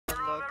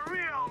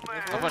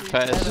Everyone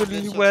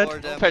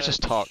Pez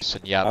just talks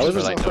and yaps for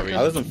like no reason.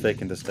 I wasn't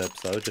faking the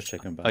steps, I was just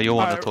checking back. Oh, you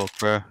want to talk,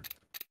 bro?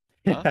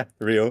 Huh?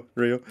 Rio.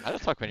 I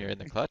don't talk when you're in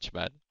the clutch,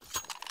 man.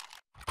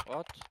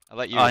 What? I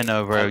let you. I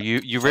know, bro.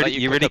 You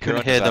really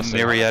couldn't hear the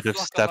myriad of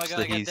steps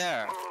that he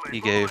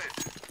gave.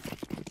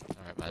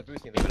 Alright, man.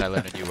 Even I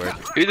learned a new word.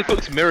 Who the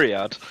fuck's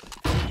myriad?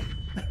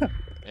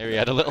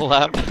 Myriad, a little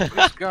lamb.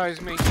 This guy's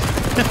me.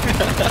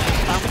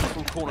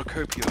 From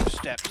cornucopia of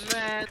steps.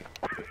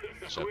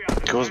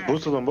 He was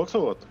boosted on box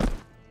or what?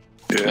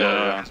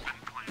 Yeah,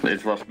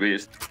 it was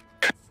beast.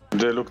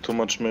 They look too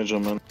much major,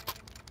 man.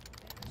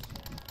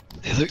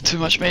 They look too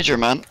much major,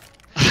 man.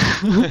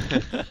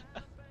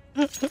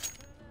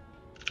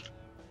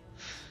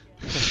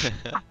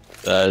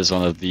 That is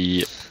one of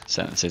the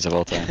sentences of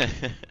all time.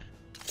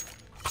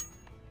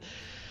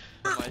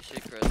 My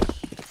secrets.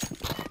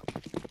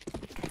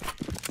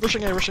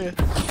 Rushing A, rushing A.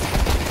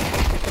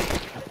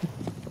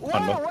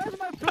 Whoa, where's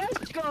my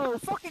flash go?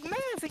 Fucking man,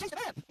 he just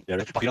left. Yeah,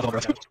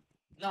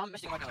 No, I'm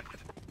missing my gun.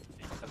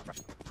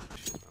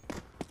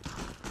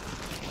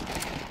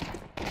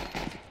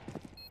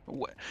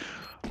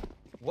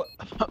 What?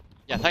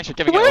 Yeah, thanks for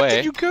giving it Where away.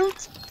 did you go?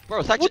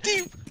 Bro, thanks. What do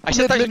you... I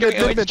said thanks for giving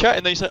it away in the mid. chat,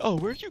 and then you said, "Oh,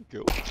 where'd you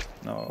go?"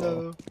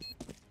 No.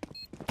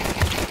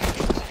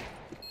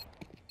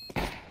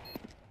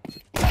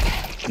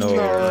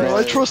 No,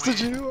 I trusted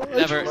you.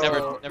 Never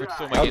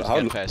stole my games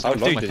again, Pez. How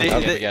long did you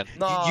have it? You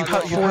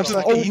have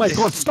to, Oh my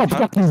god, stop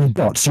fucking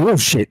bots, you're all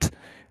shit.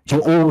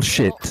 You're all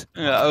shit.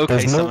 Yeah, okay,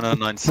 There's no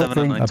 709,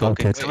 709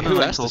 talking. it. 709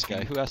 Who asked this talking.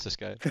 guy? Who asked this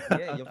guy?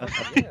 Yeah, you're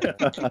fucking,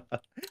 yeah.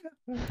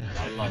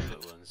 I love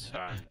it when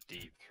Sam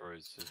deep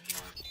throws his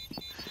mind.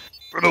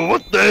 Bro,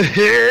 what the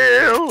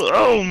hell?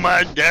 Oh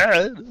my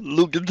god!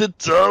 Look at the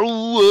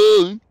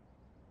tower!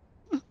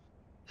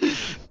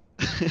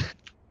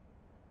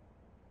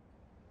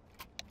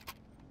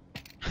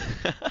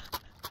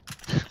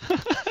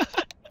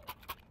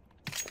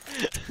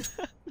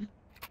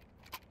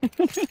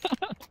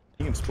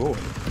 You can spawn.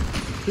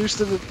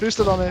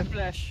 Boosted on A.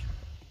 Flash.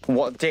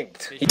 What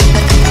dinked?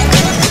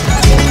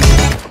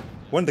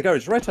 One in the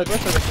garage, right side, right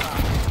side.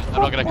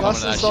 I'm not gonna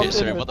comment on that shit,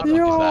 sir. What the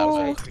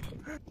fuck is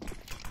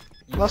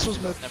that? Last was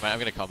mid. Never mind, I'm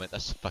gonna comment.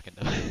 That's fucking.